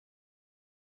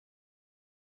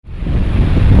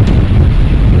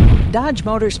Dodge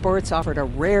Motorsports offered a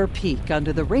rare peek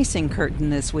under the racing curtain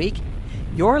this week.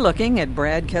 You're looking at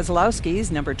Brad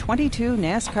Keselowski's number 22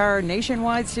 NASCAR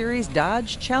Nationwide Series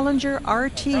Dodge Challenger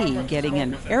RT getting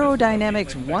an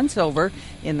aerodynamics once-over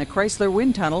in the Chrysler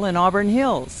wind tunnel in Auburn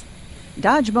Hills.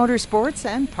 Dodge Motorsports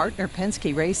and partner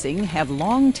Penske Racing have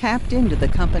long tapped into the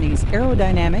company's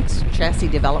aerodynamics, chassis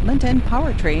development, and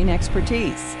powertrain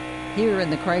expertise. Here in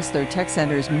the Chrysler Tech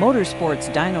Center's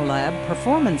Motorsports Dyno Lab,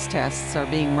 performance tests are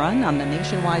being run on the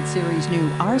Nationwide Series' new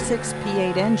R6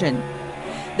 P8 engine.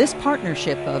 This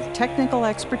partnership of technical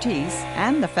expertise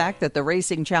and the fact that the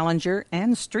Racing Challenger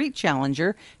and Street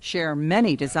Challenger share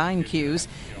many design cues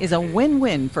is a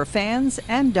win-win for fans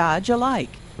and Dodge alike.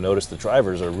 Notice the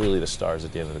drivers are really the stars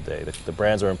at the end of the day. The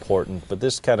brands are important, but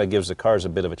this kind of gives the cars a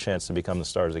bit of a chance to become the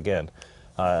stars again.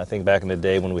 I think back in the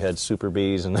day when we had Super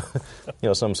Bs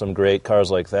and some great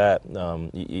cars like that,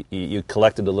 you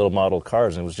collected the little model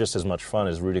cars, and it was just as much fun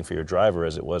as rooting for your driver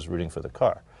as it was rooting for the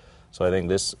car. So I think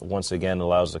this, once again,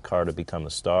 allows the car to become the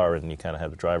star, and you kind of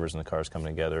have the drivers and the cars coming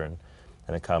together, and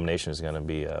the combination is going to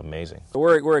be amazing.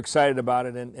 We're excited about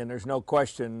it, and there's no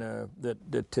question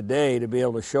that today, to be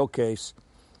able to showcase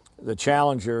the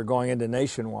Challenger going into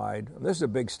Nationwide, this is a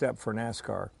big step for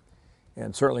NASCAR,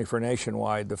 and certainly for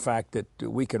Nationwide, the fact that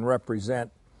we can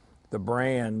represent the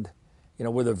brand,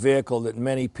 with a vehicle that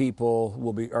many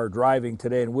people are driving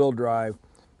today and will drive,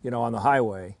 on the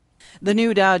highway. The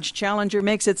new Dodge Challenger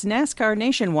makes its NASCAR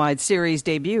Nationwide Series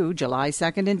debut July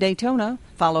 2nd in Daytona,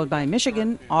 followed by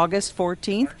Michigan August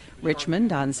 14th,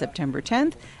 Richmond on September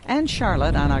 10th, and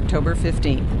Charlotte on October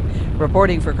 15th.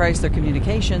 Reporting for Chrysler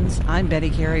Communications, I'm Betty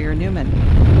Carrier Newman.